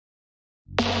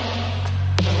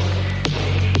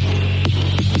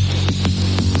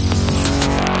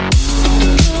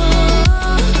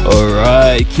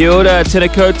Alright, kia ora, tēnā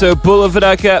koutou,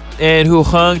 Bulavanaka and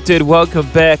Huhangted. Welcome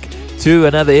back to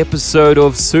another episode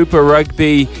of Super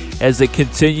Rugby as it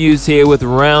continues here with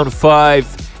round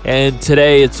 5. And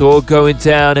today it's all going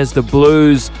down as the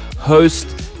Blues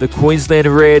host the Queensland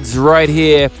Reds right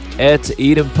here at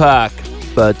Eden Park.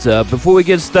 But before we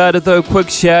get started though,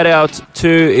 quick shout out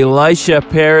to Elisha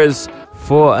Perez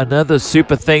for another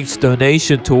super thanks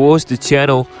donation towards the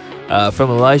channel. From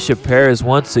Elisha Perez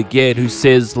once again, who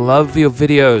says, love your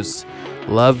videos.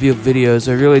 Love your videos.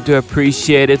 I really do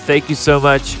appreciate it. Thank you so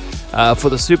much for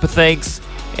the super thanks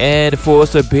and for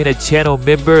also being a channel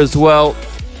member as well.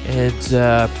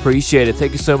 And appreciate it.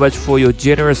 Thank you so much for your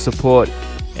generous support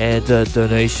and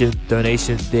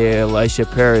donation there, Elisha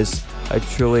Perez. I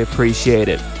truly appreciate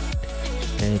it.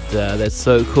 And that's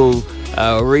so cool.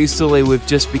 Recently, we've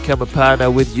just become a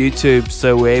partner with YouTube,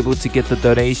 so we're able to get the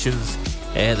donations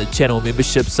and the channel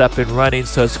memberships up and running,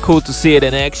 so it's cool to see it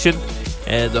in action.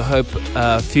 And I hope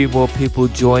a few more people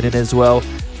join in as well,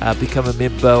 become a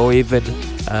member, or even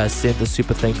send the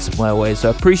super thanks my way. So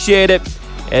I appreciate it.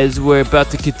 As we're about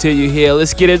to continue here,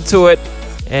 let's get into it.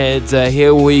 And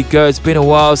here we go. It's been a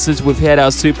while since we've had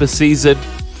our super season,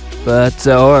 but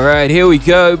alright, here we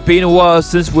go. Been a while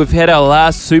since we've had our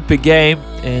last super game,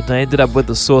 and I ended up with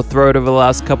a sore throat over the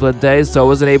last couple of days, so I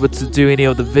wasn't able to do any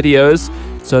of the videos.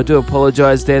 So I do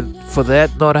apologize for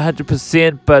that, not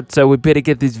 100%, but we better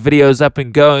get these videos up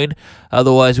and going.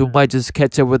 Otherwise, we might just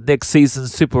catch up with next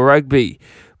season's Super Rugby.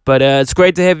 But it's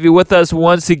great to have you with us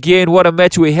once again. What a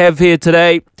match we have here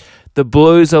today. The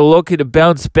Blues are looking to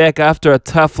bounce back after a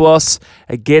tough loss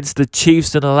against the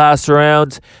Chiefs in the last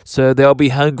round. So they'll be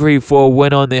hungry for a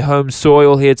win on their home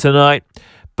soil here tonight.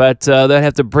 But they'll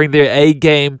have to bring their A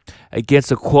game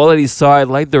against a quality side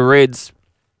like the Reds.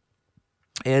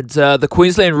 And the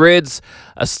Queensland Reds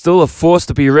are still a force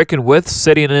to be reckoned with,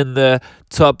 sitting in the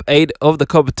top 8 of the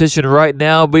competition right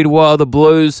now. Meanwhile, the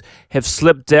Blues have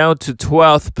slipped down to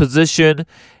 12th position,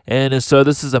 and so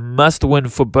this is a must-win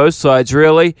for both sides,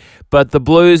 really. But the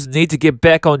Blues need to get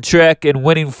back on track in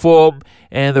winning form,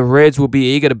 and the Reds will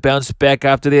be eager to bounce back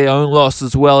after their own loss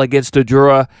as well against the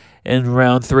Drua in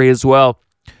round 3 as well.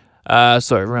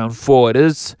 Round 4 it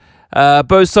is.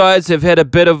 Both sides have had a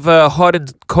bit of a hot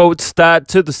and cold start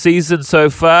to the season so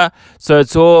far, so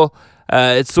it's all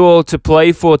to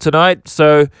play for tonight.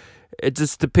 So it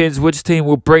just depends which team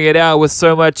will bring it out with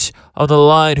so much on the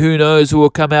line. Who knows who will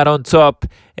come out on top?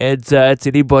 And it's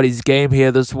anybody's game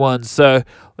here, this one. So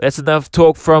that's enough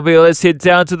talk from me. Let's head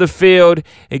down to the field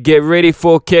and get ready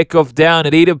for kickoff down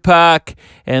at Eden Park.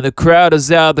 And the crowd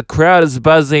is out, the crowd is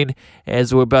buzzing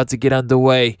as we're about to get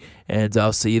underway. And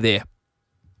I'll see you there.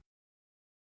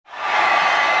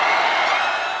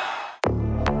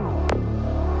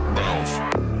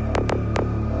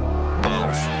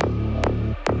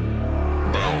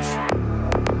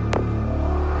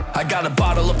 I got a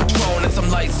bottle of Patron and some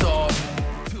lights off.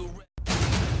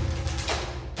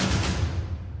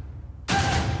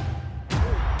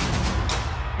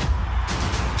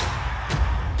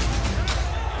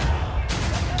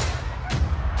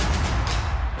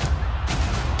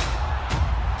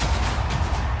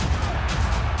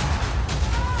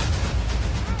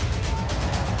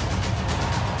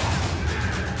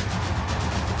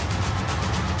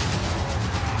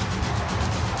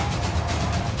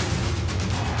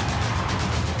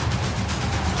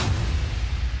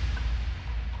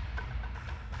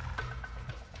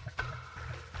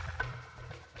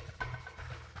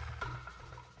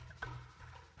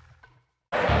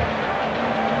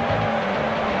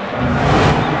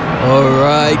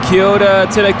 Alright, kia ora,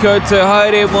 tēnā koutou,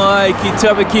 haere mai, ki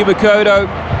Tamaki Makoto,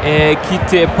 and ki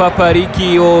te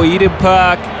Papariki o Eden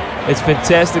Park. It's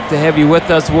fantastic to have you with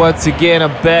us once again.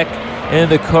 I'm back in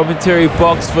the commentary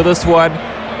box for this one,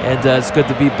 and it's good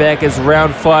to be back as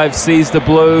round 5 sees the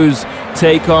Blues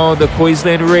take on the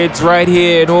Queensland Reds right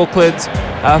here in Auckland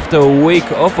after a week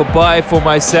off a bye for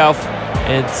myself.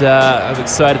 And I'm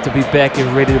excited to be back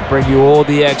and ready to bring you all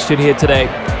the action here today.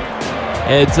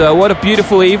 And what a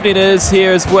beautiful evening it is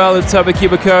here as well in Tamaki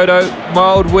Makoto.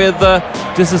 Mild weather,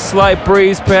 just a slight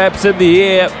breeze perhaps in the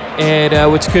air,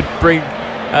 and which could bring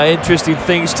interesting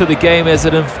things to the game as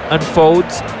it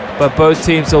unfolds. But both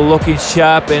teams are looking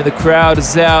sharp, and the crowd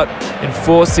is out in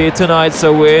force here tonight,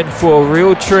 so we're in for a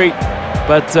real treat.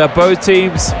 But both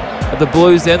teams, the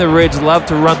Blues and the Reds, love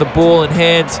to run the ball in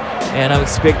hand, and I'm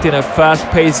expecting a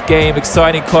fast-paced game,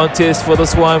 exciting contest for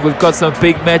this one. We've got some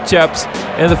big matchups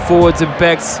in the forwards and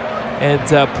backs, and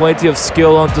plenty of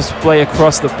skill on display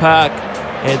across the park,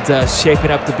 and shaping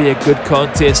up to be a good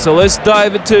contest. So let's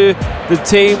dive into the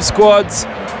team squads,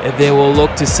 and then we'll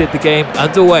look to set the game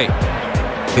underway.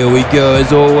 Here we go,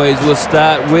 as always, we'll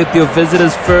start with your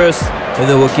visitors first, and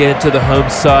then we'll get into the home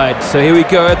side. So here we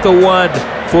go at the 1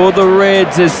 for the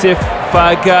Reds as Sef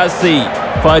Fargasi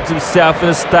finds himself in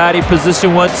a starting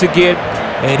position once again,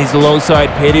 and he's alongside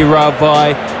Petty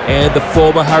Ravai and the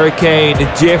former Hurricane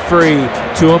Jeffrey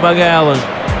Tuamangalen.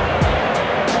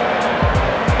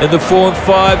 In the 4 and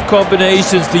 5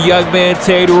 combinations, the young man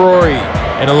Tate Rory,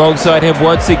 and alongside him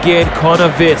once again Connor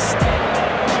Vest.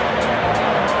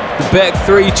 The back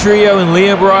 3 trio in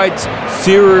Liam Wright,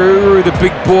 Siruru, the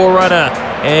big ball runner,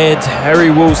 and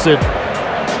Harry Wilson.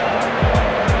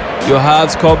 Your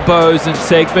halves combos in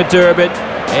Seg McDermott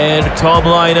and Tom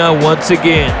Liner once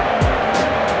again.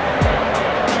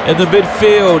 In the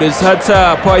midfield is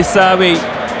Hata Paisami,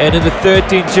 and in the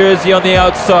 13 jersey on the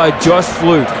outside, Josh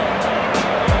Fluke.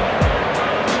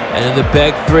 And in the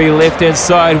back 3 left-hand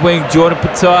side wing, Jordan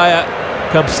Pataya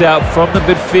comes out from the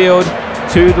midfield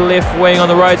to the left wing on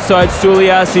the right side,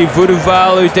 Suliasi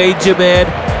Vuduvalu, Danger Man.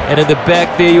 And in the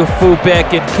back there, your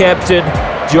fullback and captain,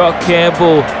 Jock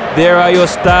Campbell. There are your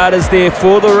starters there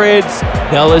for the Reds.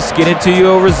 Now let's get into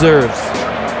your reserves.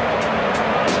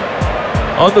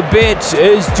 On the bench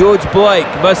is George Blake,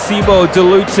 Massimo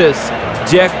DeLutis,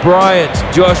 Jack Bryant,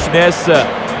 Josh Nasser,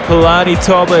 Kalani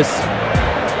Thomas,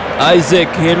 Isaac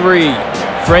Henry,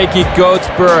 Frankie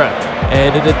Goldsborough,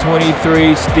 and in the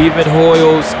 23, Stephen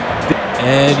Hoyles.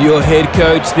 And your head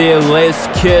coach there, Les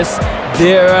Kiss.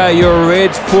 There are your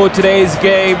Reds for today's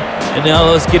game. And now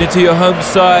let's get into your home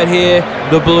side here,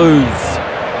 the Blues.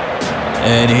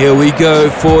 And here we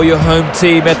go for your home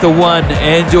team at the 1,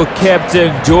 and your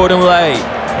captain, Jordan Lay.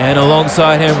 And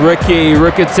alongside him, Ricky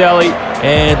Riccatelli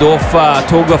and Ofa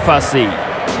Tongafasi.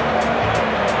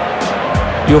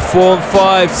 Your 4 and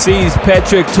 5 sees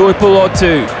Patrick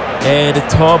Tuipulotu and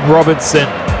Tom Robinson.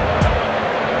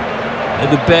 In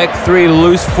the back 3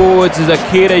 loose forwards is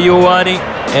Akira Ioane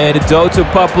and Dota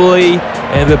Papali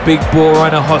and the big ball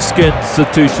runner Hoskins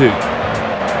Satutu.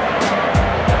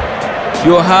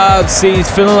 Your halves sees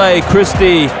Finlay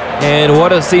Christie, and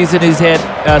what a season he's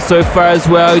had so far as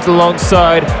well. He's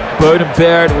alongside Bowden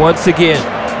Barrett once again.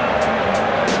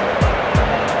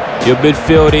 Your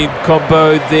midfielding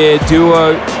combo there,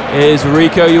 duo, is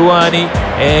Rico Ioane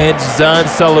and Zahn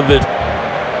Sullivan.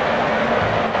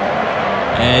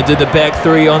 And in the back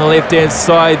 3 on the left-hand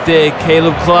side there,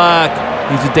 Caleb Clark.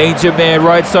 He's a danger man.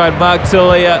 Right side, Mark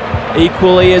Talia,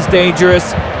 equally as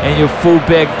dangerous. And your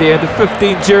fullback there, the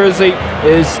 15 jersey,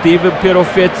 is Stephen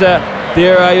Perofeta.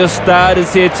 There are your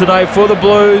starters here tonight for the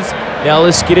Blues. Now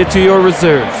let's get into your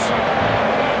reserves.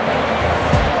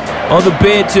 On the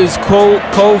bench is Cole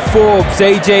Forbes,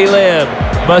 AJ Lamb,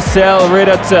 Marcel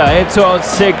Redata, Anton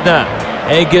Segner,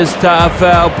 Angus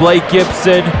Tarfal, Blake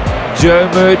Gibson, Joe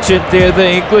Merchant there, the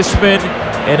Englishman,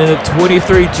 and in the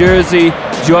 23 jersey,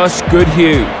 Josh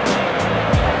Goodhue.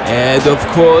 And of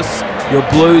course, your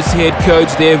Blues head coach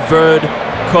there, Vern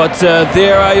Cotter.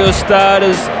 There are your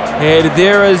starters, and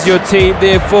there is your team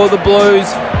there for the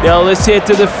Blues. Now let's head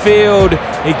to the field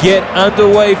and get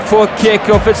underway for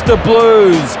kickoff. It's the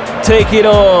Blues take it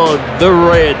on the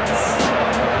Reds.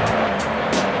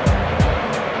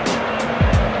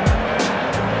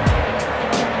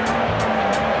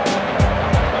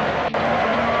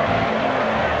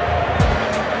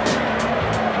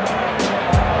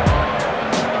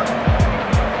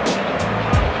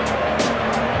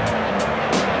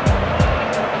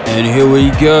 And here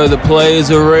we go, the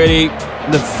players are ready,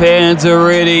 the fans are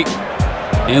ready,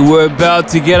 and we're about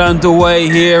to get underway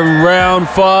here in round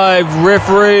 5.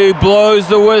 Referee blows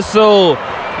the whistle,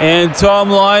 and Tom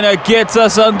Liner gets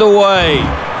us underway.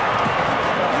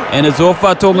 And it's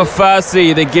Ofa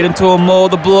Tongafasi, they get into a maul,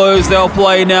 the Blues, they'll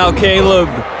play now. Caleb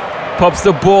pops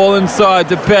the ball inside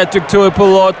to Patrick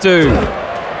Tuipulotu,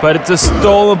 but it's a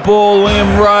stolen ball,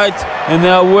 Liam Wright, and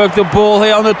they'll work the ball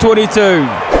here on the 22.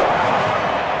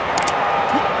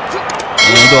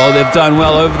 And they've done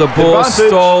well over the ball, advantage.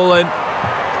 Stolen,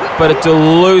 but it's a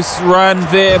loose run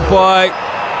there by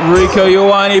Rico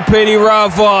Ioane. Petty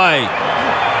Ravai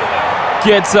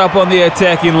gets up on the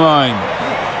attacking line.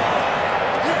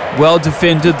 Well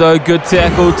defended though, good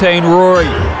tackle. Tate Rory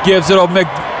gives it off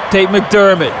Tate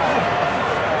McDermott.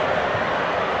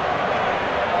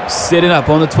 Setting up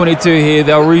on the 22 here,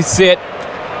 they'll reset.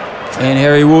 And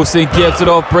Harry Wilson gets it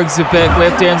off, brings it back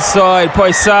left hand side,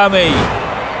 Paisami.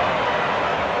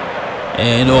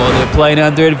 And they're playing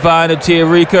under advantage here.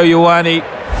 Rico Ioane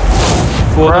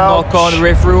for the knock on. The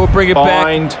referee will bring it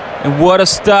back. And what a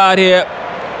start here.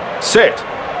 Set.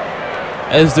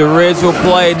 As the Reds will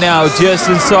play now just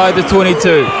inside the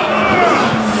 22.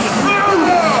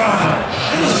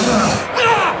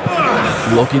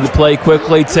 Looking to play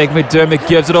quickly. Take McDermott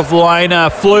gives it off liner.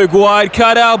 Fluke wide,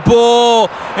 cut out ball.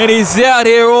 And he's out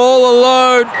here all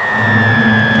alone.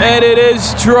 And it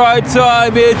is try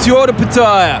time here. Jordan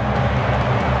Petaia.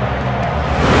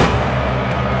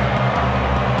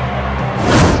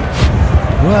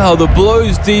 Well, the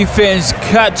Blues defense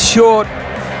cut short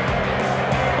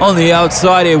on the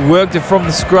outside. He worked it from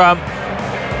the scrum.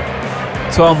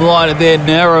 Tom Liner there,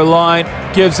 narrow line.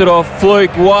 Gives it off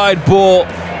Fluke, wide ball.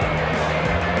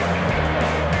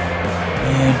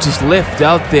 And just left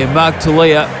out there. Mark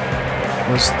Talia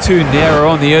was too narrow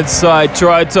on the inside.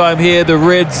 Try time here. The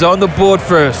Reds on the board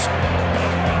first.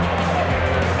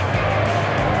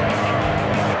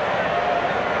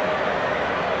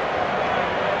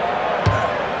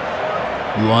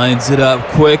 Lines it up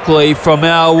quickly from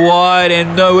out wide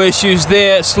and no issues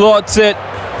there. Slots it.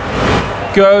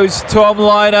 Goes Tom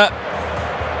Liner.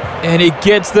 And he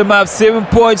gets them up 7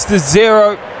 points to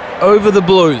 0 over the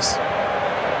Blues.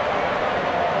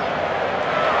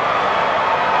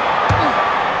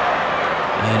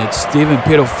 And it's Stephen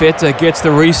Pedofeta gets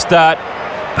the restart.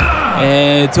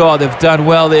 And they've done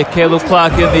well there. Caleb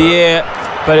Clark in the air.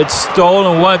 But it's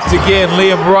stolen once again.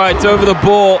 Liam Wright over the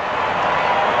ball.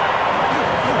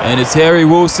 And it's Harry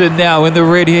Wilson now in the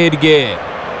red headgear.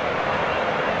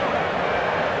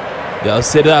 They'll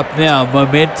set it up now.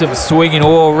 Momentum swinging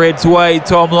all Reds' way.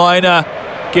 Tom Liner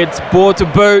gets ball to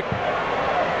boot.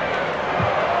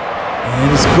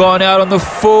 And it's gone out on the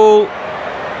full.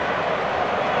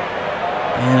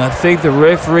 And I think the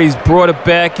referee's brought it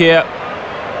back here.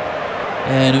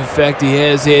 And in fact he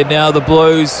has here. Now the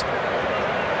Blues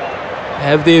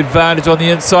have the advantage on the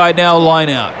inside now. Line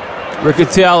out.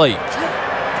 Riccatelli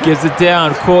gets it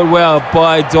down. Caught well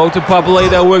by Dalton Papali.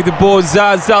 They'll work the ball.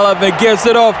 Zan Sullivan gets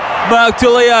it off. Mark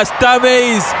Talias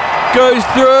dummies. Goes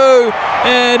through.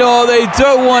 And they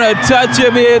don't want to touch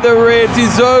him here. The Reds.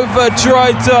 He's over.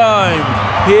 Try time.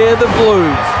 Here the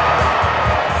Blues.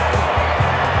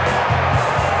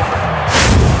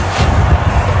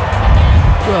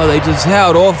 Well, they just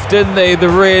held off, didn't they? The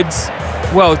Reds.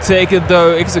 Well taken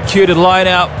though. Executed line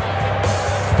out.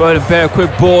 Bowden Bear,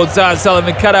 quick ball. Zan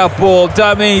Sullivan, cut out ball.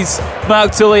 Dummies.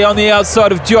 Mark Tilley on the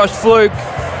outside of Josh Fluke.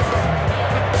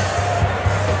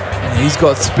 And he's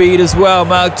got speed as well.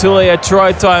 Mark Tilley at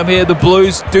try time here. The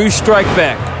Blues do strike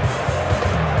back.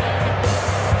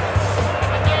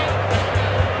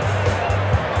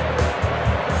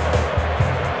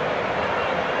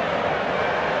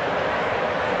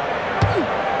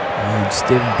 And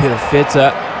Stephen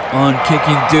Pedofeta on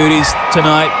kicking duties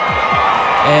tonight.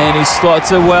 And he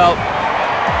slots it well.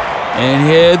 And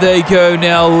here they go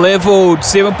now, leveled.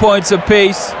 7 points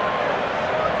apiece.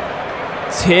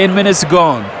 10 minutes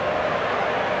gone.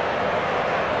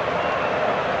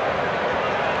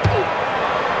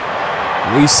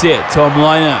 Reset, Tom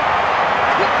Liner.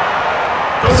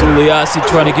 Suliasi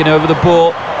trying to get over the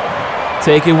ball.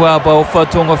 Taken well by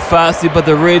Ofatonga Fasti, but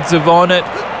the Reds have on it.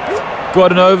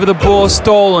 Gotten over the ball,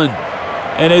 stolen.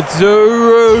 And it's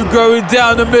Zuru going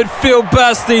down the midfield,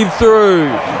 busting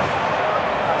through.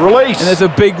 Release. And there's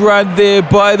a big run there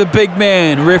by the big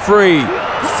man. Referee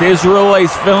says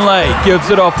release. Finlay gives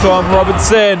it off Tom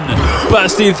Robinson.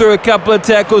 Busting through a couple of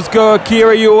tackles. Go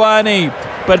Akira Ioane.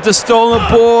 But it's a stolen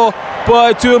ball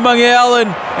by Tuamung Allen.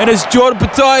 And it's Jordan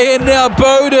Petaia here now.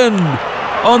 Bowden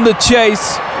on the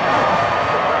chase.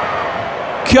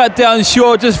 Cut down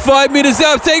short. Just 5 meters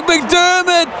out. Take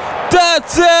McDermott.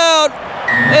 Darts out.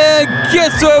 And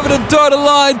gets over the dotted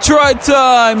line. Try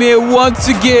time here once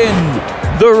again.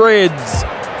 The Reds.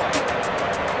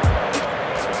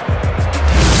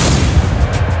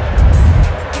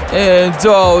 And it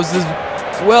was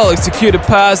well executed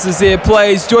passes there.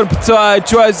 Plays. Jordan Petaia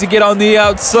tries to get on the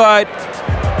outside.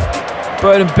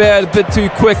 Bowden Baird a bit too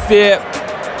quick there.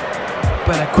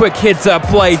 But a quick heads up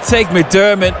play. Take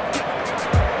McDermott.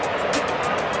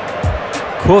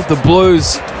 Caught the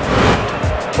Blues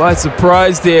by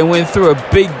surprise there, went through a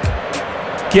big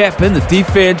gap in the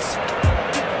defense.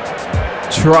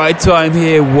 Try time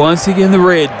here once again, the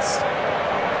Reds.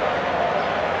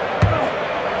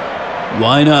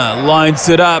 Liner lines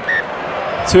it up.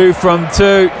 2 from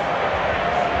 2.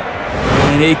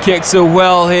 And he kicks it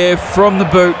well here from the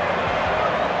boot.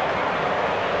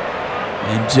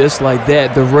 And just like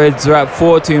that, the Reds are up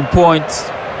 14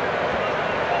 points.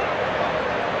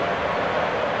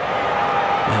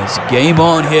 It's game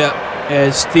on here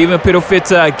as Stephen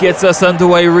Pedofeta gets us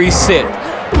underway. Reset.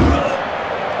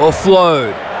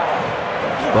 Offload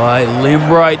by Liam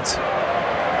Wright.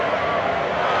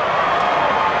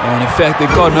 And in fact,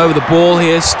 they've gotten over the ball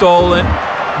here. Stolen.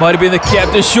 Might have been the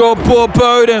captain. Short ball.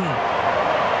 Bowden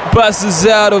busts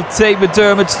out of Tate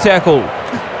McDermott's tackle.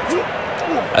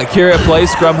 Akira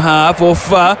plays scrum half.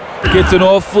 Ofa gets an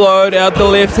offload out the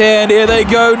left hand. Here they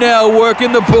go now,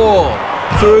 working the ball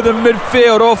through the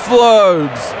midfield.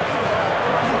 Offloads.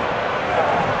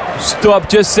 Stop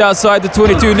just outside the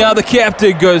 22. Now the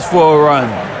captain goes for a run.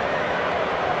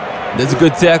 There's a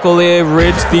good tackle there.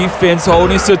 Reds defense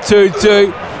holding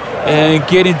Tutu and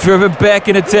getting driven back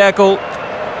in a tackle.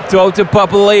 Dalton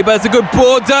Papali'i, but it's a good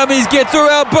ball. Dummies gets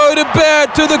around Beauden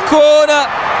Barrett to the corner,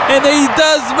 and he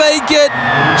does make it.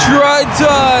 Try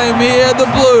time here, the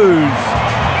Blues.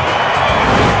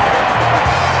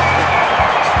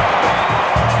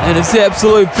 And it's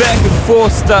absolute back and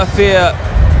forth stuff here.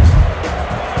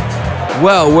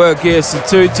 Well work here,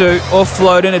 Tutu.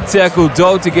 Offload in a tackle.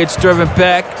 Dalton gets driven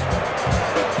back.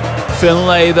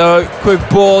 Finlay though, quick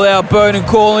ball out. Beauden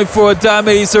calling for a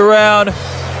dummy. He's around.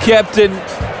 Captain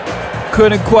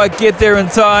couldn't quite get there in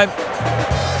time.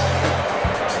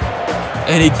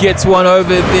 And he gets one over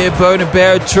there. Beauden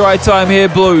Barrett, try time here,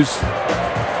 Blues.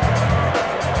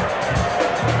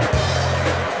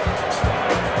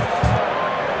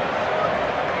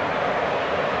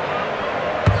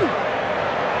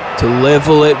 To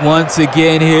level it once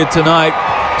again here tonight.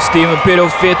 Steven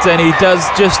Pedal-Feta, and he does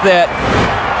just that.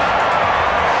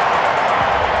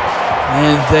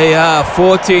 And they are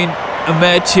 14 a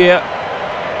match here.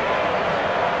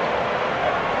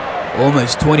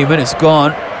 Almost 20 minutes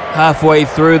gone. Halfway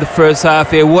through the first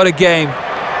half here. What a game.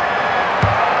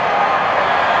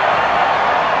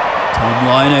 Tom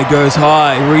Liner goes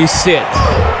high. Reset.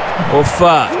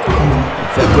 Ofa.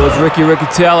 That goes Ricky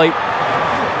Riccatelli.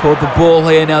 Caught the ball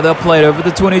here. Now they'll play it over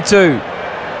the 22.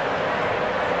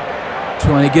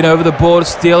 Trying to get over the ball to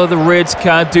steal the Reds.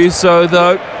 Can't do so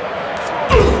though.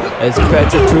 As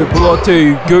Patrick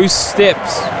Tuipulotu goose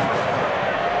steps.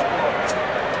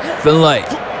 Finlay.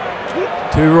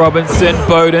 To Robinson.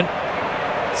 Beauden.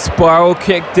 Spiral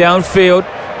kick downfield.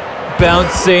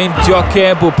 Bouncing. Jock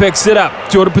Campbell picks it up.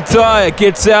 Jordan Pataya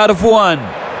gets out of one.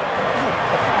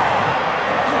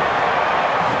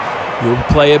 He'll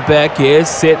play it back here.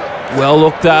 Set. Well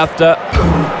looked after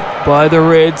by the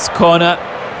Reds. Connor.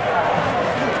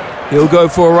 He'll go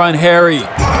for a run. Harry.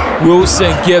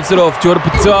 Wilson gives it off. Jordan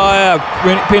Pataya.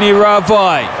 Penny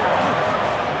Ravai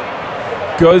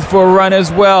goes for a run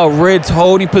as well. Reds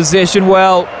holding possession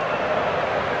well.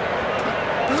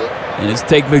 And it's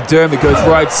Take McDermott. Goes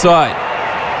right side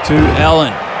to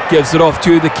Allen. Gives it off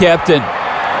to the captain.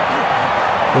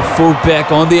 The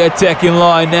fullback on the attacking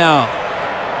line now.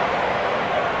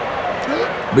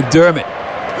 McDermott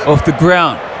off the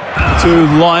ground to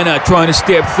Liner. Trying to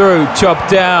step through.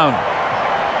 Chopped down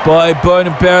by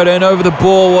Beauden Barrett, and over the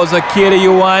ball was Akira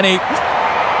Ioane.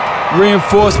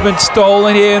 Reinforcement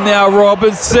stolen here now.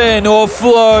 Robinson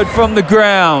offload from the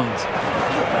ground.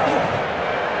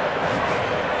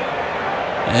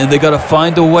 And they got to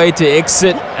find a way to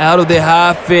exit out of their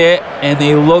half here, and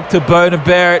they look to Beauden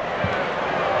Barrett.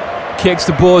 Kicks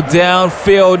the ball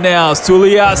downfield now.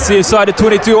 Suliasi side of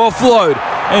 22 offload,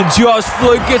 and Josh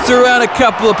Fluke gets around a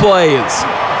couple of players.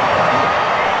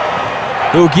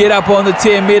 He'll get up on the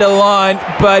 10-meter line,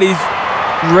 but he's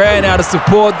ran out of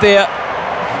support there.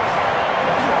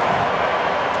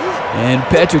 And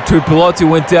Patrick Tuipulotu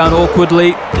went down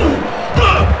awkwardly.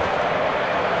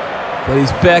 But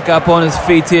he's back up on his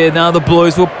feet here. Now the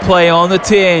Blues will play on the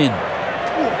 10.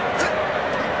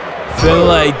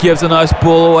 Finlay gives a nice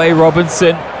ball away.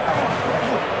 Robinson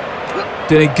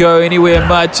didn't go anywhere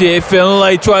much here.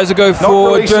 Finlay tries to go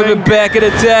forward, driven back at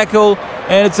a tackle.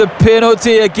 And it's a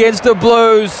penalty against the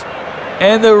Blues.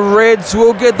 And the Reds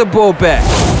will get the ball back.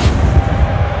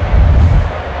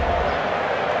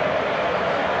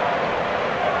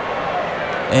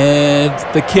 And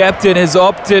the captain has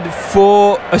opted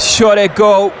for a shot at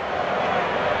goal.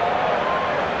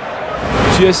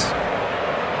 Just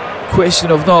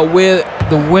question of not where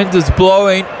the wind is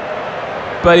blowing.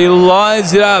 But he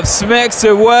lines it up, smacks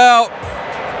it well.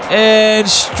 And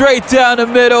straight down the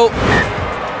middle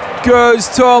goes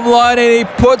Tom Liner, and he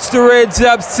puts the Reds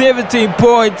up 17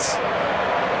 points.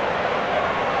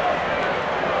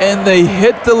 And they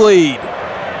hit the lead.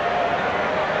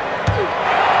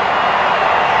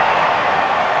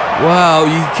 Wow,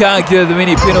 you can't give them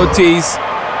any penalties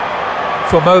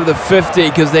from over the 50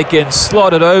 because they can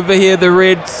slot it over here, the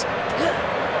Reds.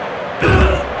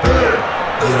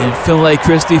 And Finlay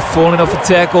Christie falling off a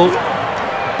tackle,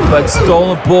 but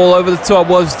stolen ball over the top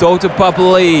was Dalton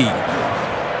Papali'i.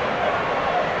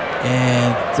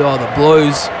 And the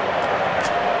Blues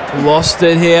lost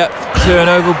it here.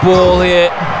 Turnover ball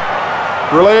here.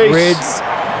 Release. Reds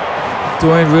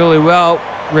doing really well.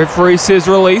 Referee says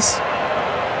release.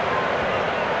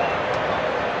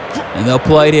 And they'll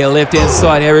play it here, left-hand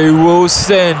side. Harry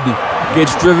Wilson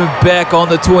gets driven back on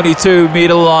the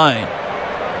 22-metre line.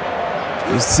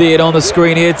 You see it on the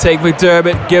screen here. Take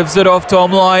McDermott, gives it off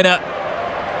Tom Liner.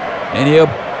 And he'll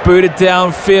boot it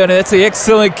downfield. And that's an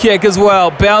excellent kick as well.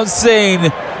 Bouncing,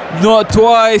 not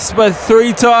twice, but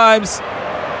 3 times.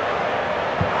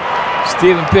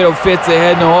 Stephen Pedal-Fetzer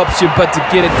had no option but to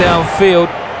get it downfield.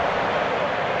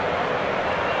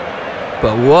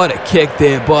 But what a kick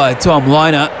there by Tom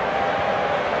Liner.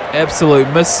 Absolute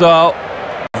missile.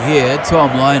 Here,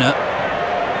 Tom Liner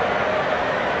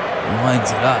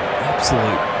lines it up.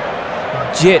 Absolute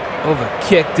jet of a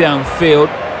kick downfield.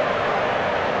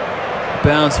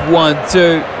 Bounce 1,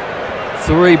 2,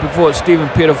 3 before Stephen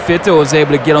Pedal-Fetzer was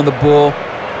able to get on the ball.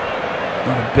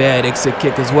 Not a bad exit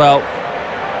kick as well.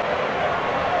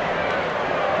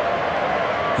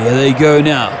 Here they go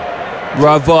now.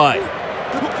 Rugby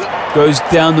goes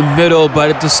down the middle, but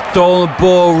it's a stolen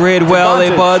ball. Read well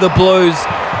there by the Blues.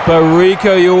 But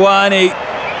Rieko Ioane,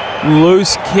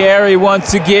 loose carry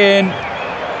once again.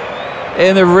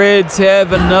 And the Reds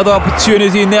have another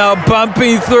opportunity now,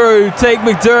 bumping through. Take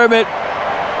McDermott,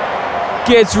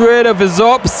 gets rid of his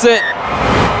opposite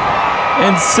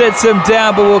and sets him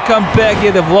down, but we'll come back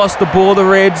here. They've lost the ball, the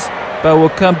Reds, but we'll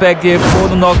come back here for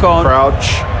the knock-on.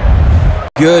 Crouch.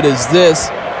 Good as this.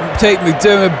 Take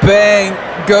McDermott, bang,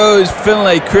 goes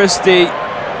Finlay Christie.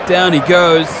 Down he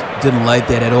goes. Didn't like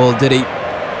that at all, did he?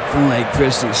 Finlay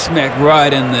Christie smacked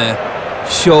right in the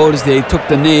shoulders there. He took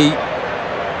the knee.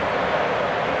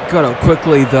 Got up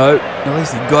quickly though. At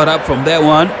least he got up from that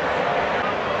one.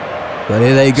 But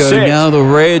here they go now, the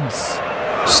Reds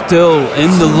still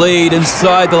in the lead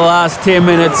inside the last 10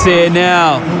 minutes here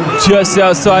now. Just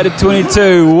outside of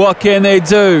 22. What can they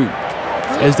do?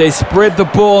 As they spread the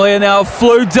ball here now,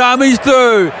 flew dummies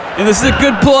through, and this is a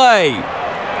good play.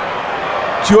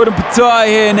 Jordan Patai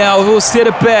here now will set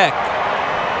it back.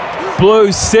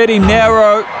 Blues setting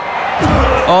narrow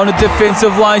on the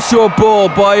defensive line, short ball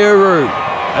by Uru.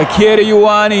 Akira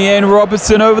Ioane and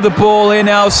Robertson over the ball here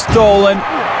now, stolen.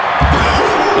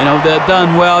 They've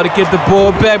done well to get the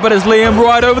ball back, but it's Liam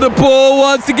Wright over the ball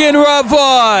once again.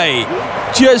 Ravai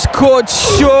just caught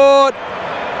short.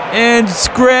 And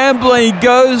scrambling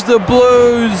goes the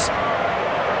Blues.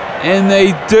 And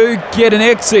they do get an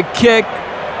exit kick.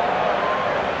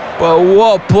 But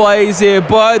what plays here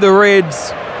by the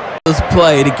Reds. This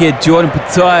play to get Jordan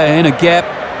Patai in a gap.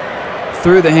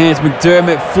 Through the hands,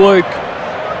 McDermott, fluke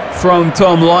from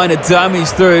Tom Liner.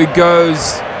 Dummies through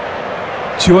goes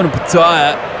Jordan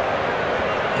Patai.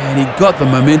 And he got the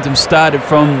momentum started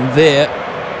from there.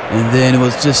 And then it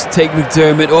was just take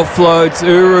McDermott, offloads,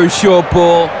 Uru, short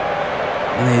ball.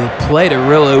 And they played it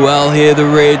really well here, the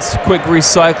Reds. Quick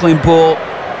recycling ball.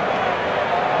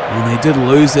 And they did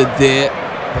lose it there.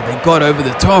 But they got over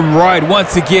the Tom Wright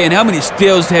once again. How many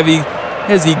steals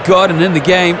has he gotten in the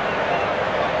game?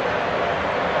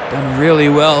 Done really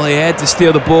well. He had to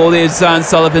steal the ball there. Zahn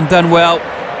Sullivan done well.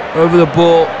 Over the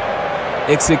ball.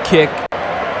 Exit kick.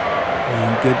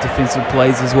 And good defensive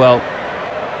plays as well.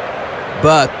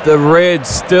 But the Reds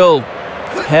still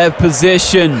have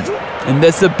possession. And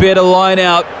that's a better line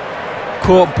out.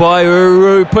 Caught by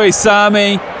Uru.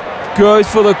 Paisami goes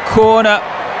for the corner.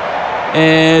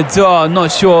 And I'm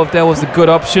not sure if that was a good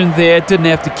option there. Didn't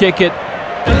have to kick it.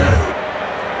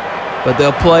 But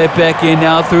they'll play it back in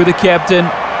now through the captain.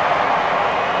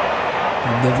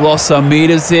 And they've lost some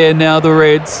meters here now, the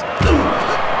Reds.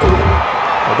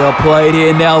 But they'll play it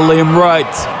here now, Liam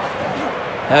Wright.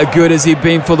 How good has he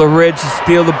been for the Reds to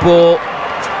steal the ball?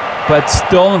 But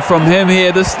stolen from him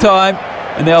here this time.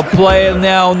 And they'll play it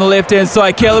now on the left-hand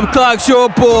side. Caleb Clark,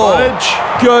 short ball.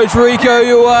 Goes Rieko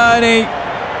Ioane.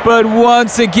 But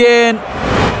once again,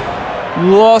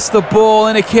 lost the ball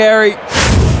in a carry.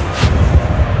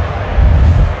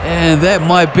 And that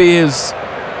might be his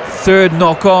third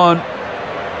knock-on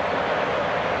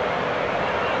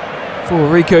for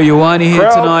Rieko Ioane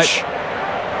here tonight.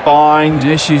 Bind.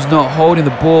 Issues not holding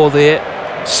the ball there.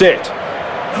 Set.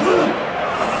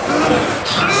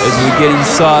 As we get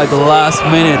inside the last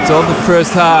minutes of the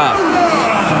first half.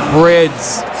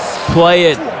 Reds play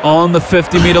it on the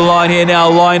 50-meter line here now.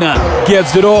 Liner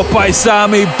gives it off by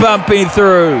Sami, bumping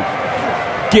through.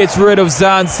 Gets rid of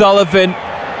Zahn Sullivan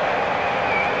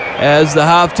as the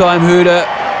halftime hooter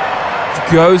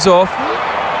goes off.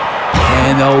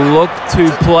 And they'll look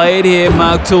to play it here,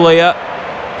 Mark Talia.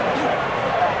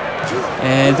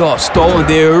 And stolen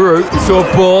there, Uru.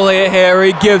 Short ball here,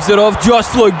 Harry gives it off. Josh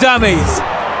Fluke, dummies.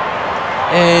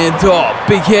 And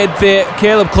big head there,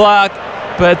 Caleb Clark.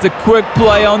 But it's a quick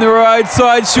play on the right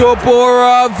side. Short ball,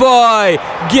 Ravai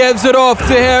gives it off to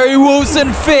Harry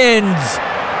Wilson, fins.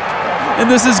 And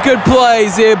this is good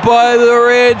plays here by the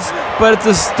Reds, but it's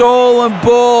a stolen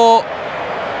ball.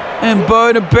 And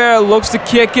Bowden Barrett looks to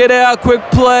kick it out. Quick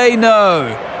play, no.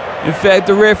 In fact,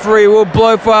 the referee will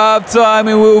blow for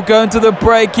halftime and we'll go into the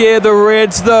break here. The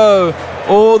Reds, though,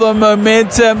 all the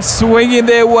momentum swinging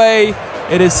their way.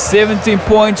 It is 17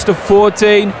 points to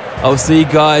 14. I'll see you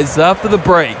guys after the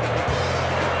break.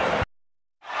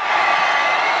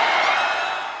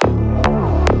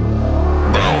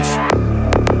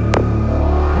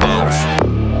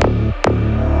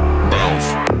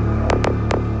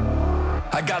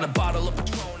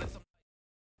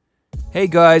 Hey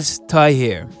guys, Ty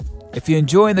here. If you're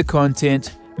enjoying the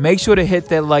content, make sure to hit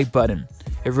that like button.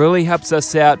 It really helps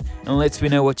us out and lets me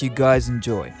know what you guys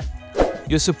enjoy.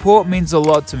 Your support means a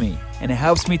lot to me and it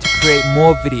helps me to create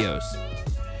more videos.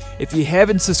 If you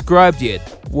haven't subscribed yet,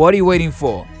 what are you waiting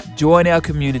for? Join our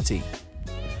community.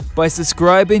 By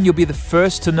subscribing, you'll be the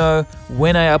first to know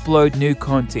when I upload new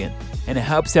content and it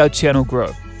helps our channel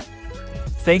grow.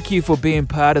 Thank you for being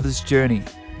part of this journey.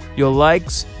 Your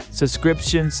likes,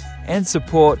 subscriptions, and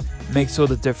support makes all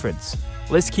the difference.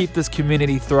 Let's keep this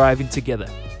community thriving together.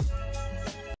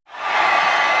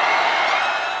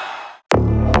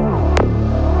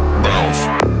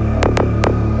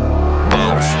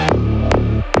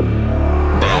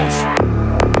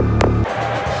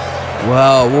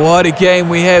 Wow, what a game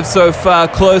we have so far.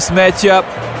 Close matchup.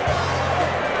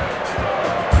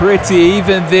 Pretty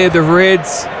even there, the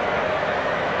Reds.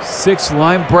 6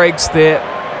 line breaks there.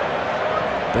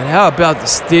 But how about the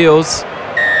steals?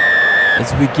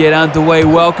 As we get underway,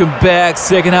 welcome back.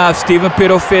 Second half, Stephen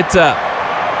Perofeta.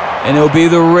 And it'll be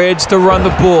the Reds to run the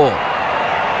ball.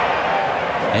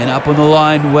 And up on the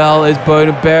line, well, is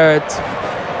Bowden Barrett.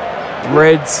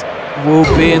 Reds will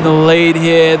be in the lead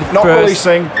here. The Not first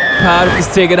releasing. part of the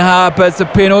second half, but it's a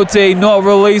penalty, not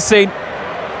releasing.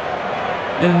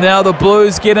 And now the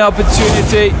Blues get an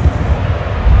opportunity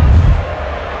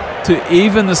to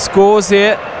even the scores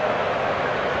here.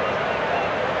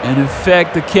 And in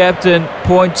fact, the captain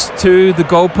points to the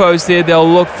goalpost there.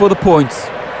 They'll look for the points.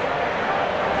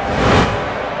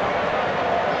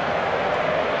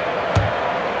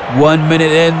 One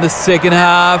minute in the second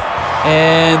half,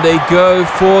 and they go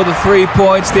for the 3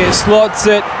 points there. Slots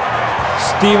it.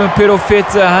 Stephen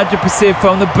Perofeta, 100%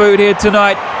 from the boot here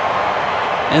tonight.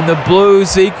 And the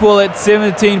Blues equal at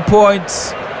 17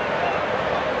 points.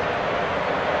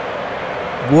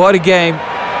 What a game.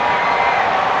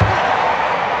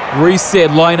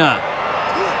 Reset liner.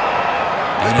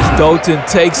 And as Dalton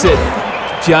takes it,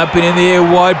 jumping in the air,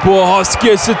 wide ball.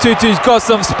 Hoskins, Tutu's got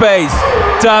some space.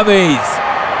 Dummies.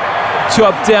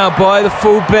 Chopped down by the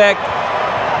fullback.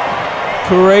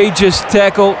 Courageous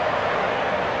tackle.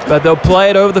 But they'll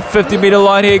play it over the 50-meter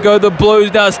line. Here go the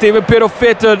Blues now. Stephen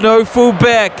Perofeta, no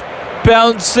fullback.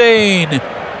 Bouncing.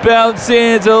 Bouncing.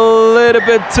 It's a little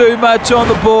bit too much on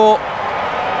the ball.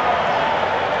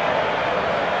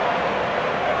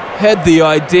 Had the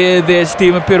idea there,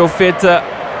 Stephen Perofeta.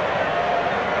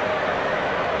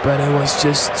 But it was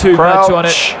just too much on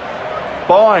it.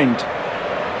 Bind.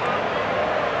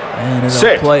 And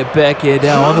they'll play it back here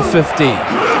down on the 50.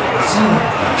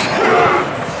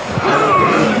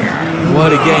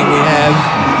 What a game we have.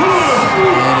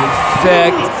 And in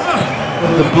fact,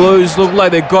 the Blues look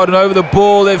like they've gotten over the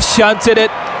ball. They've shunted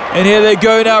it. And here they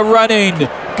go now running.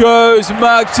 Goes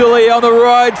Mark Tully on the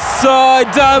right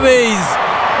side. Dummies.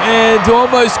 And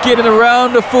almost getting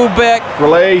around the fullback.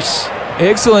 Release.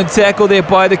 Excellent tackle there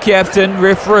by the captain.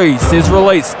 Referee says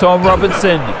release. Tom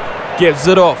Robinson gives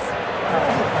it off.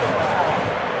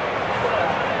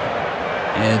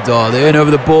 And they're over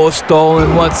the ball.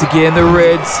 Stolen once again, the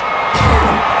Reds.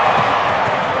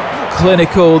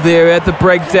 Clinical there at the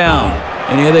breakdown.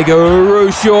 And here they go.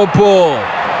 Short ball.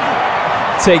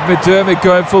 Take McDermott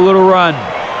going for a little run.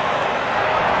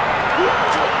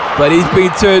 But he's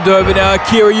been turned over now.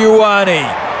 Akira Ioane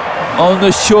on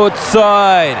the short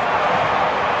side.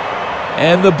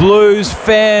 And the Blues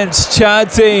fans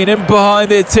chanting in behind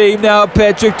their team now.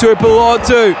 Patrick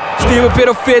Tuipulotu. Stephen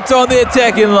Perofeta on the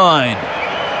attacking line.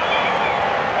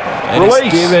 And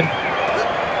release. Given.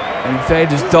 In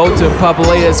fact, as Dalton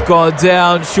Papali'a's gone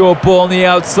down. Short ball on the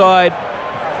outside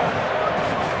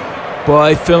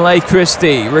by Finlay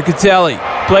Christie. Riccatelli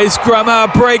plays scrum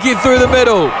out, breaking through the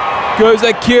middle. Goes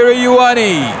Akira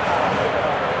Ioane.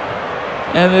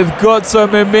 And they've got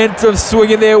some momentum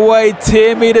swinging their way.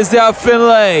 10 meters out,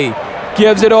 Finlay.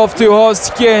 Gives it off to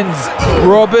Hoskins.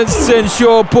 Robinson,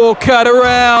 short ball cut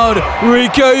around.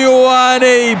 Rico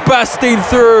Ioane busting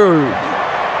through.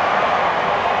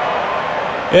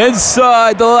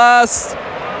 Inside the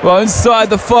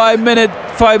 5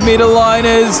 meter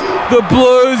liners. The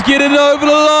Blues get it over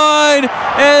the line,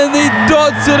 and he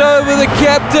dots it over the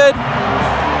captain.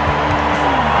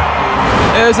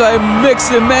 As I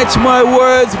mix and match my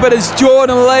words, but it's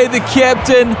Jordan Lay, the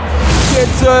captain,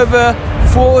 gets over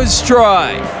for his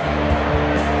try.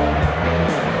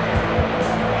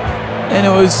 And it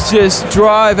was just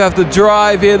drive after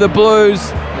drive here. The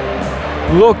Blues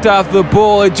looked after the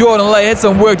ball. Jordan Lay had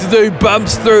some work to do,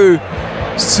 bumps through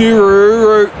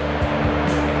Sururu.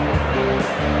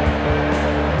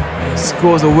 He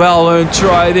scores a well-earned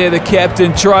try there. The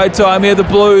captain, try time here. The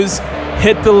Blues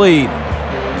hit the lead.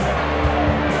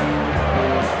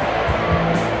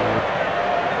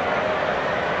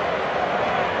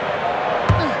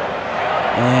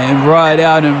 And right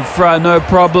out in front, no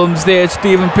problems there,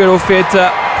 Stephen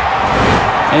Perofeta.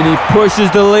 And he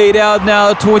pushes the lead out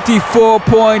now, 24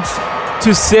 points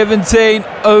to 17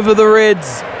 over the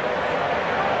Reds.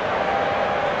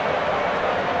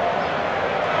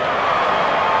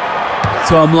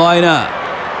 Tom Liner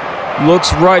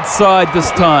looks right side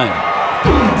this time.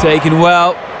 Taken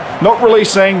well. Not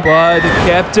releasing. By the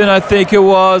captain, I think it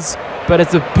was. But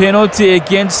it's a penalty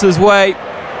against his way.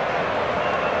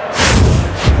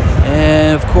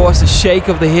 And of course a shake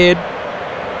of the head.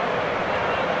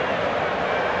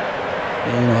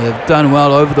 They've done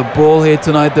well over the ball here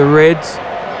tonight, the Reds.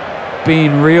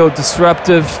 Being real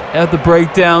disruptive at the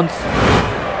breakdowns.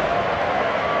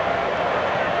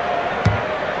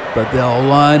 But they'll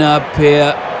line up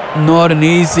here. Not an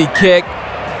easy kick,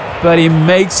 but he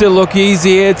makes it look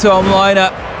easy here, Tom Liner.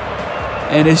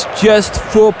 And it's just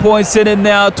 4 points in it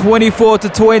now, 24 to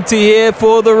 20 here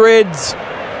for the Reds.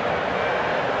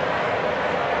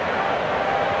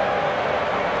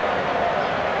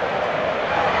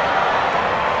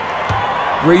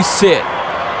 Reset.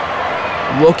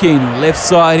 Looking left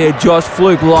side here. Josh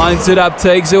Fluke lines it up,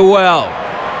 takes it well.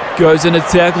 Goes in a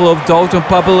tackle of Dalton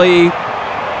Papali'i.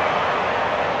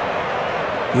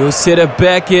 He'll set it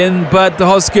back in, but the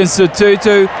Hoskins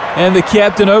Tutu and the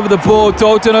captain over the ball.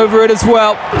 Dalton over it as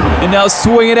well. And now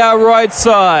swing it out right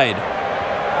side.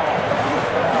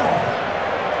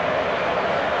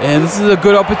 And this is a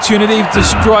good opportunity to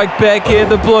strike back here,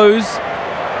 the Blues.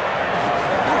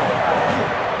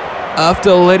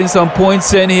 After letting some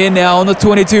points in here now on the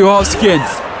 22, Hoskins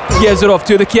gives it off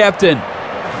to the captain.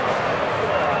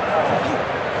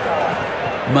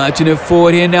 Marching it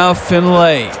forward here now,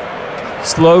 Finlay.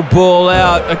 Slow ball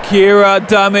out, Akira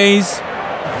dummies.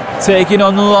 Taking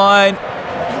on the line.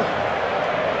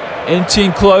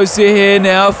 Inching closer here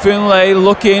now, Finlay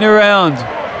looking around.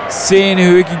 Seeing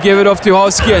who he can give it off to.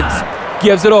 Hoskins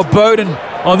gives it off, Bowden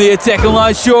on the attacking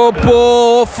line. Short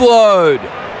ball offload.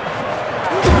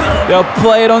 They'll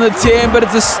play it on the 10, but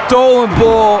it's a stolen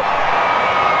ball.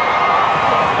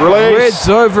 Release. Reds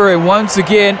over it once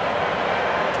again.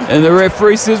 And the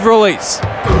referee says release.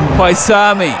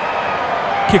 Paisami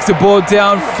kicks the ball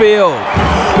downfield.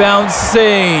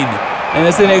 Bouncing. And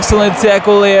it's an excellent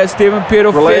tackle there. Stephen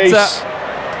Perofeta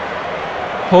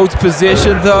holds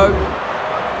possession though.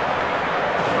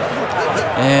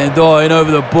 And in over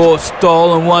the ball,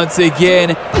 stolen once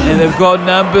again. And they've got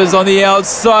numbers on the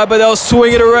outside, but they'll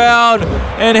swing it around.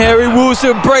 And Harry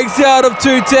Wilson breaks out of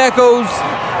 2 tackles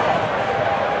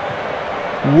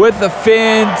with the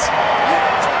fend.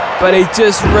 But he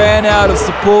just ran out of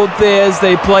support there as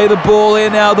they play the ball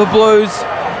in now, the Blues.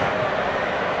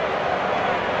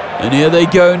 And here they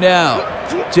go now,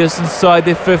 just inside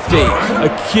their 50.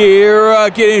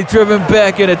 Akira getting driven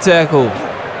back in a tackle.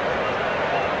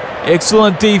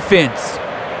 Excellent defense.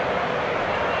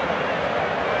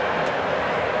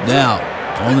 Now,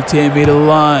 on the 10-meter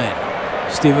line,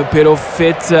 Stephen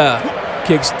Perofeta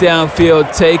kicks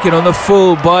downfield, taken on the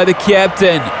full by the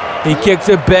captain. He kicks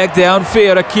it back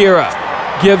downfield. Akira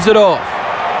gives it off.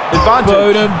 Advantage.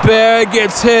 Bowden Barrett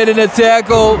gets hit in a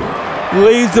tackle,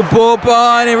 leaves the ball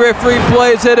behind, and referee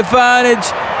plays at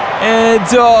advantage. And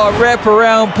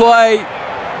wraparound play.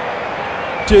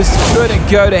 Just couldn't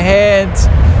go to hand.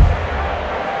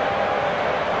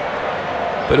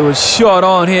 But it was shot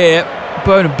on here.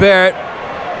 Bowden Barrett.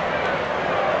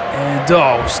 And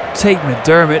Tate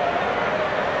McDermott.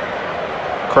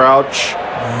 Crouch.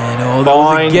 And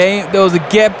there was a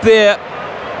gap there.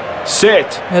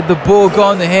 Set. Had the ball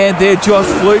gone the hand there, Josh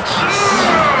Fluke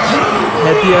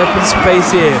had the open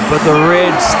space here, but the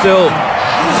Reds still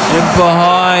in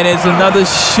behind. It's another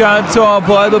shunt on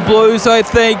by the Blues, I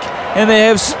think, and they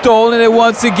have stolen it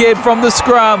once again from the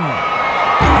scrum.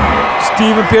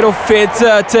 Stephen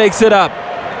Perofeta takes it up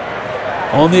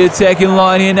on the attacking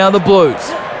line here now, the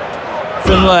Blues.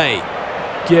 Finlay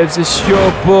gives a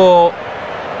short ball,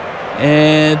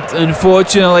 and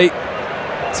unfortunately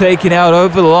taken out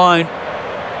over the line.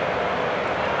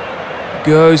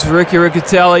 goes Ricky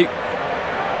Riccatelli.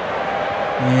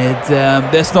 And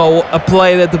that's not a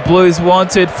play that the Blues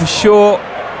wanted for sure.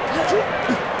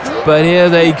 But here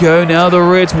they go now, the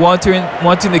Reds wanting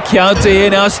the counter here,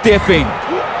 now stepping.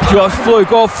 Josh Fluke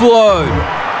offload.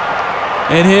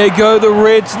 And here go the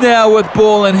Reds now with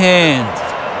ball in hand.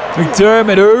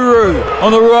 McDermott, Uru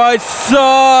on the right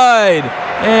side.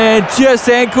 And just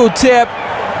ankle tap.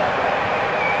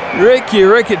 Ricky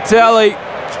Riccatelli.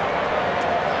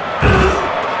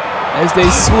 As they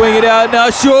swing it out now,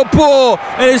 short ball.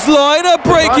 And it's lined up,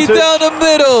 breaking down the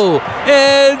middle.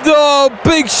 And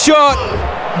big shot.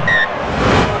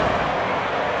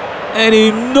 And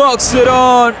he knocks it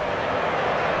on.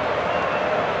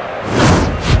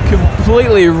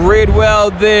 Completely read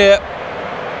well there.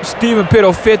 Stephen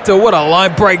Pedofetta, what a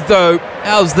line break though.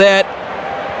 How's that?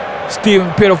 Stephen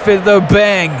Pedofetta,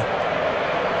 bang.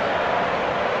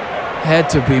 Had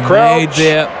to be Crouch. made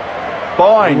there.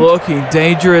 Bind. Looking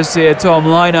dangerous here, Tom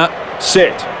Liner.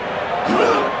 Sit.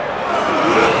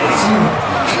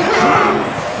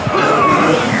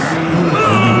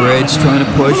 And the Reds trying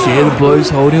to push here. The Blues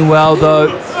holding well though.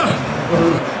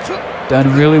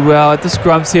 Done really well at the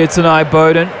scrums here tonight,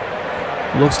 Bowden.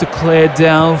 Looks to clear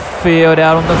downfield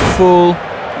out on the full.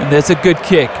 And that's a good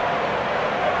kick.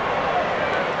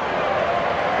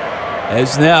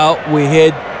 As now we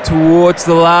head towards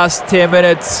the last 10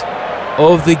 minutes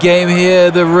of the game here.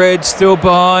 The Reds still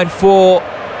behind 4.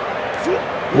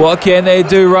 What can they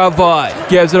do? Ravai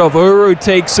gives it off. Uru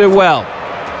takes it well.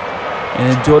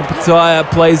 And Jordan Pataya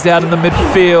plays out in the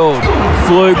midfield.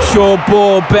 Fluke, short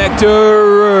ball, back to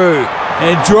Uru.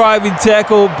 And driving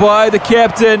tackle by the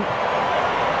captain.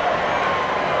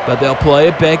 But they'll play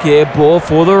it back here. Ball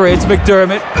for the Reds.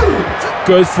 McDermott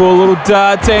goes for a little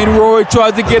dart. And Roy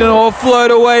tries to get an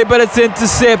offload away, but it's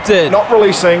intercepted. Not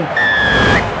releasing.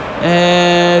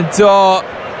 And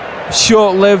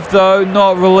short-lived though,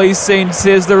 not releasing,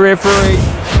 says the referee.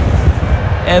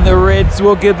 And the Reds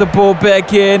will get the ball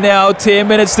back here now. 10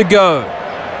 minutes to go.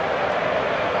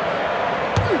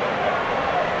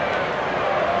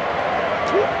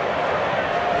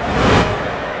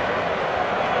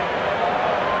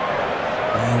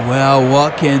 And well,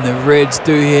 what can the Reds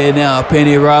do here now?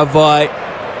 Penny Ravai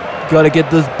got to get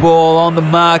this ball on the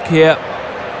mark here.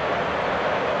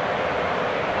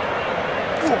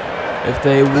 If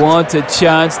they want a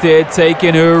chance, they're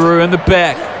taking Uru in the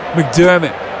back.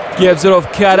 McDermott gives it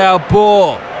off, cut out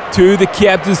ball to the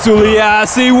captain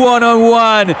Suliasi,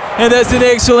 one-on-one. And that's an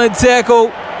excellent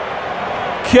tackle.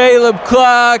 Caleb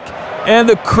Clark, and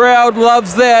the crowd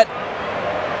loves that.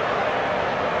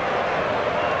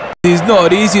 He's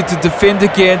not easy to defend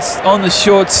against on the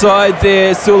short side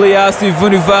there. Suliasi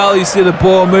Vunival, you see the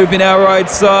ball moving out right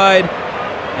side.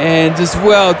 And just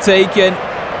well taken.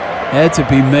 Had to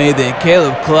be made there.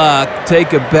 Caleb Clark,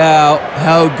 take a bow.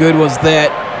 How good was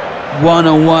that?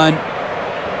 One-on-one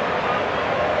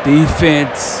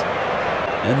defense.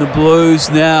 And the Blues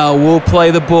now will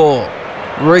play the ball.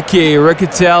 Ricky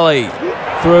Riccatelli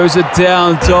throws it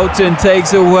down. Dalton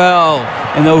takes it well.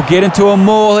 And they'll get into a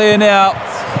maul here now.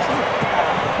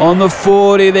 On the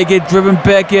 40, they get driven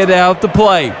back here. They have to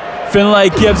play. Finlay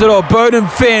gives it off. Bowden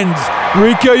fends.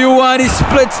 Rico Ioane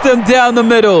splits them down the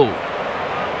middle.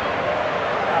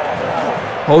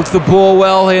 Holds the ball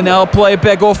well here now. Play it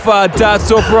back off far.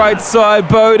 Darts off right side.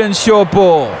 Bowden short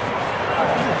ball.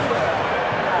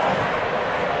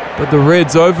 But the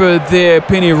Reds over there.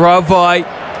 Penny Ravai.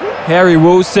 Harry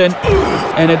Wilson.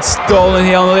 And it's stolen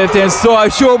here on the left-hand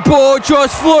side. Short ball.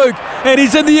 Josh Fluke. And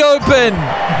he's in the open.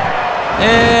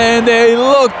 And they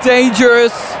look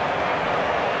dangerous.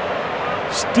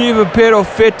 Stephen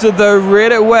Pedofetta though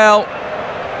read it well.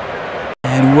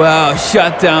 And wow,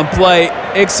 shutdown play.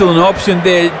 Excellent option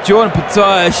there. Jordan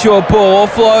Pataya, short ball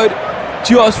offload.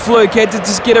 Josh Fluke had to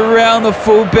just get around the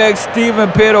fullback, Stephen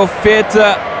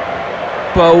Pedofetta.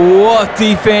 But what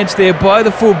defense there by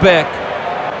the fullback.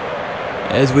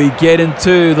 As we get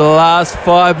into the last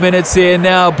 5 minutes here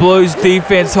now, Blues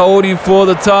defense holding for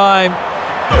the time.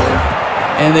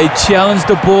 And they challenge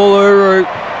the ball, Uru.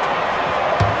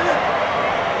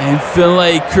 And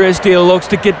Finlay Christie looks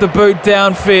to get the boot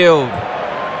downfield.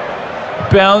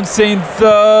 Bouncing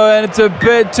though, and it's a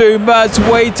bit too much.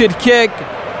 Weighted kick.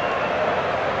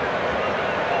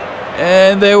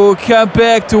 And they will come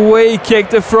back to where he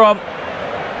kicked it from.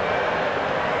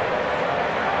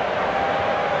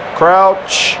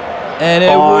 Crouch. And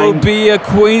it will be a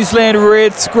Queensland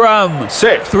Reds scrum.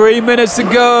 Sit. 3 minutes to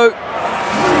go.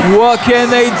 What can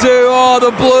they do? Oh, the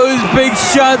Blues big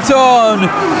shunt on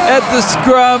at the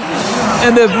scrum.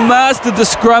 And they've mastered the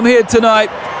scrum here tonight.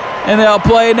 And they'll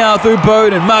play now through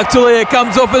Bowden. Mark Talia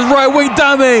comes off his right wing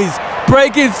dummies.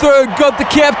 breaking through. Got the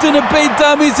captain to beat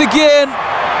dummies again.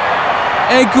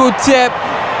 Ankle tap.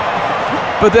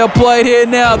 But they'll play it here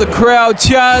now. The crowd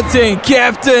chanting,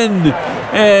 captain.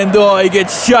 And he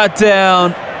gets shut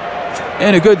down.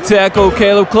 And a good tackle,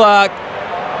 Caleb Clark.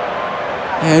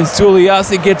 And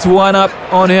Suliasi gets one up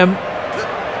on him.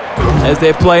 As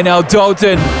they play now,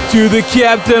 Dalton to the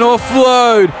captain,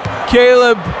 offload.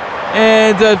 Caleb,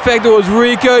 and in fact it was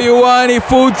Rico Ioane,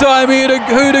 full-time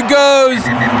hooter goes.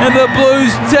 And the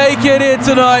Blues take it here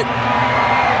tonight.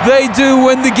 They do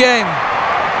win the game.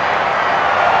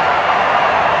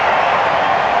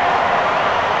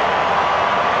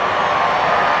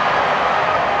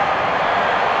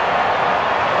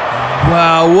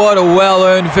 Wow, what a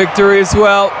well-earned victory as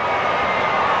well.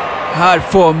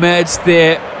 Hard-fought match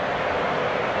there.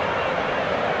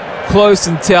 Close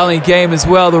and telling game as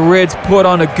well. The Reds put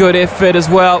on a good effort as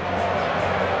well.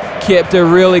 Kept it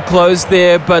really close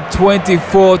there, but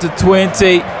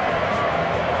 24-20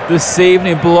 this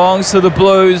evening belongs to the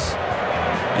Blues.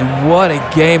 And what a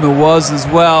game it was as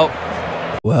well.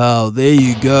 Wow, there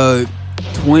you go.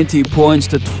 20 points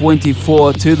to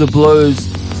 24 to the Blues.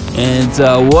 And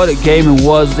what a game it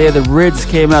was there. The Reds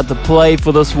came out to play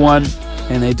for this one,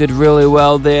 and they did really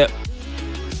well there.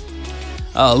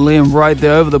 Liam Wright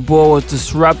there over the ball was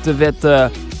disruptive at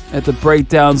the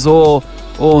breakdowns all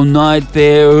night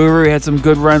there. Uru had some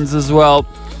good runs as well.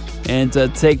 And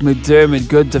Take McDermott,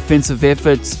 good defensive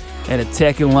efforts and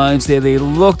attacking lines there. They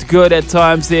looked good at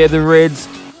times there, the Reds,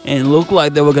 and looked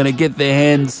like they were going to get their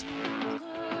heads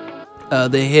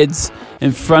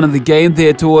in front of the game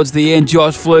there towards the end.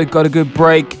 Josh Fluke got a good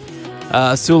break.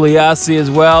 Suliasi as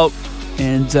well.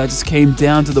 And just came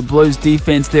down to the Blues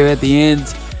defense there at the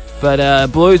end.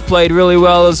 But Blues played really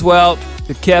well as well.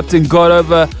 The captain got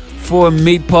over for a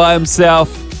meat pie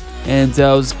himself. And it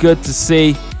was good to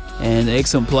see. And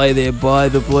excellent play there by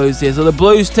the Blues there. So the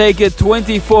Blues take it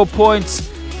 24 points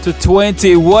to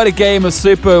 20. What a game of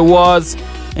super it was.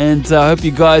 And I hope you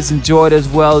guys enjoyed as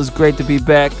well. It's great to be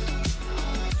back.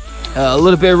 A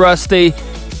little bit rusty,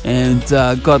 and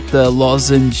got the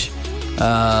lozenge,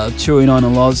 chewing on a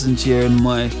lozenge here, and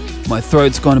my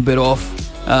throat's gone a bit off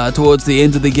towards the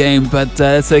end of the game, but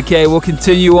that's okay. We'll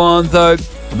continue on though.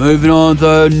 Moving on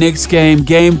though, next game,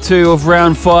 game 2 of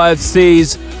round 5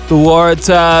 sees the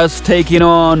Waratahs taking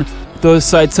on the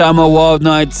Saitama Wild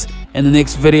Knights in the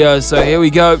next video. So here we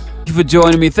go. Thank you for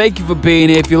joining me. Thank you for being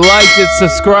here. If you liked it,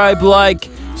 subscribe, like,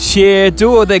 share,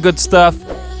 do all that good stuff.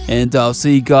 And I'll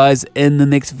see you guys in the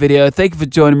next video. Thank you for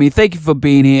joining me. Thank you for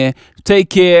being here. Take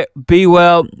care. Be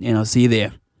well. And I'll see you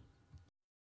there.